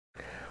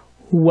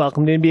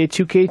Welcome to NBA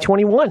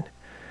 2K21.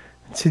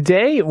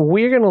 Today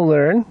we're going to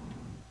learn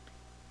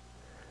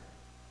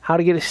how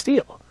to get a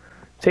steal.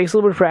 It takes a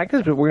little bit of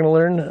practice, but we're going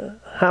to learn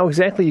how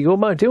exactly you go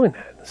about doing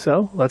that.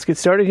 So let's get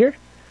started here.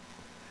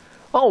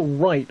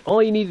 Alright,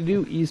 all you need to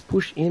do is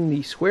push in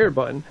the square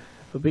button.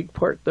 A big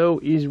part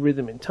though is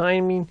rhythm and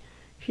timing.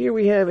 Here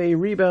we have a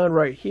rebound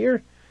right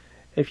here.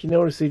 If you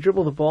notice, they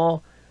dribble the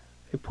ball.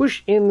 They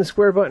push in the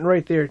square button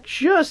right there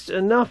just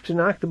enough to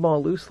knock the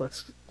ball loose.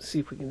 Let's see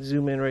if we can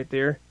zoom in right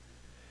there.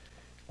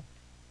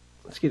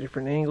 Let's get a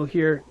different angle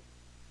here.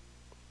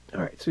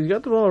 Alright, so he's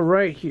got the ball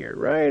right here.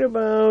 Right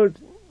about,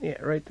 yeah,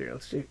 right there.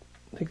 Let's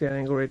take that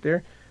angle right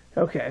there.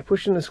 Okay, I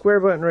push in the square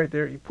button right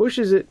there. He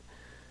pushes it,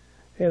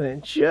 and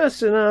then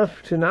just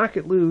enough to knock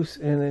it loose,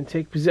 and then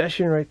take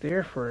possession right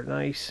there for a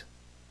nice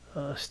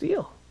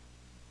steal.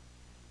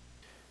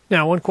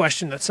 Now, one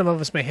question that some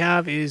of us may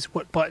have is,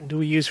 what button do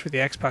we use for the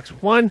Xbox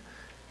One?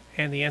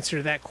 And the answer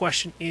to that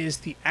question is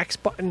the X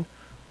button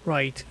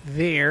right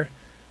there.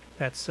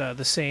 That's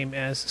the same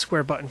as the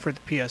square button for the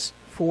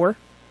PS4.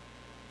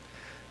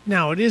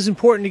 Now, it is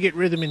important to get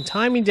rhythm and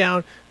timing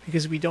down,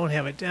 because if we don't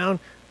have it down,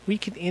 we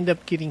can end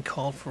up getting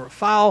called for a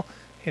foul,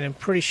 and I'm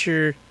pretty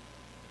sure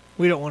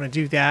we don't want to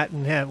do that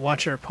and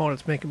watch our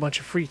opponents make a bunch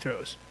of free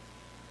throws.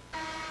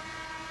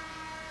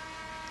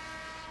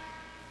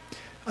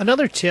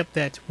 Another tip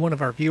that one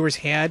of our viewers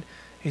had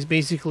is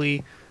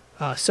basically,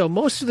 so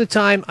most of the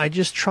time I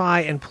just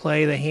try and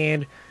play the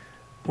hand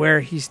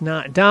where he's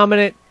not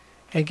dominant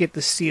and get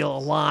the steal a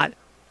lot,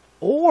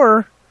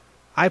 or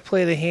I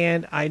play the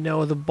hand I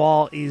know the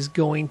ball is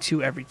going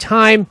to every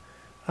time.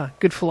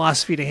 Good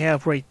philosophy to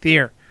have right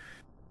there.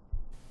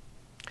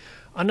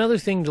 Another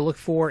thing to look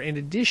for, in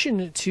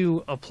addition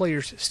to a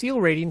player's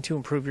steal rating to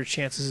improve your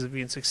chances of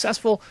being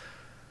successful,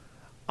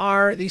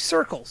 are the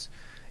circles.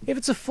 If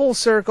it's a full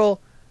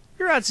circle,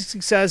 your odds of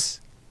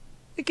success,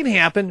 it can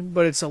happen,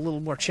 but it's a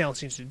little more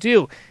challenging to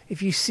do.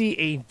 If you see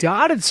a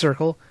dotted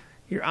circle,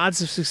 your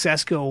odds of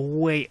success go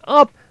way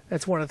up.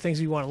 That's one of the things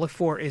we want to look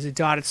for, is a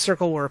dotted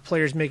circle where a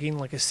player's making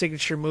like a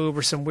signature move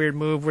or some weird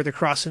move where they're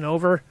crossing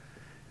over.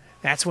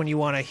 That's when you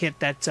want to hit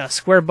that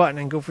square button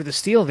and go for the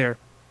steal there.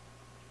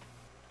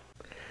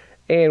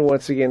 And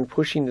once again,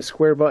 pushing the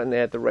square button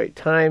at the right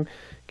time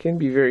can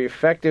be very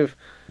effective.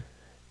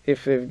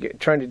 If they're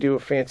trying to do a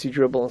fancy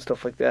dribble and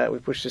stuff like that, we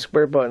push the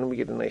square button and we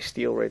get a nice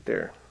steal right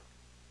there.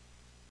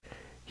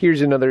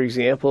 Here's another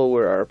example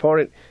where our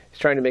opponent is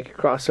trying to make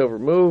a crossover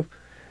move.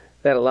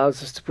 That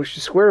allows us to push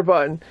the square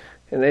button,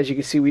 and as you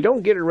can see, we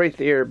don't get it right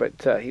there,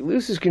 but he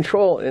loses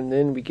control, and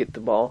then we get the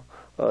ball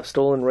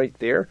stolen right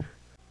there.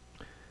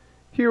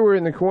 Here we're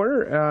in the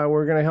corner.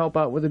 We're going to help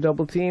out with a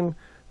double team.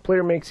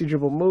 Player makes a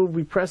dribble move.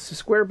 We press the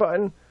square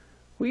button.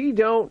 We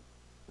don't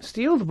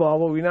steal the ball,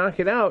 but we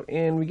knock it out,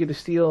 and we get a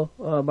steal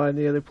by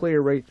the other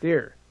player right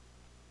there.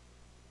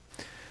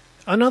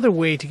 Another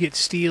way to get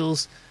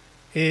steals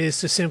is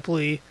to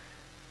simply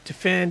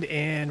defend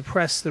and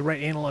press the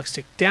right analog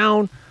stick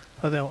down,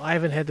 although I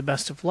haven't had the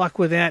best of luck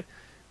with that.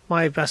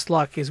 My best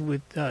luck is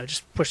with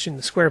just pushing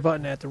the square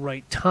button at the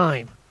right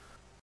time.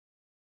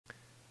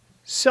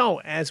 So,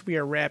 as we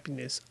are wrapping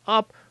this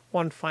up,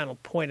 one final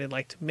point I'd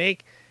like to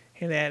make,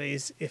 and that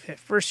is, if at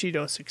first you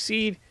don't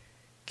succeed,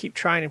 keep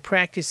trying and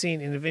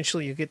practicing, and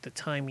eventually you'll get the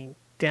timing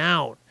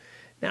down.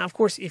 Now, of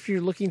course, if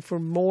you're looking for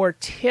more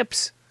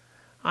tips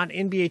on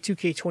NBA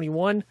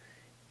 2K21,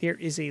 there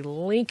is a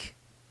link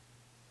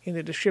in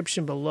the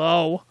description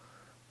below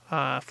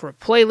for a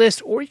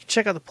playlist, or you can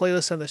check out the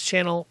playlist on this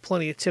channel.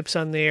 Plenty of tips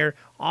on there,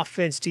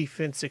 offense,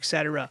 defense,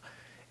 etc.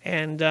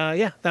 And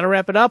yeah, that'll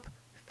wrap it up.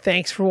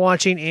 Thanks for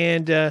watching,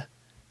 and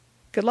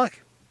good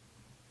luck.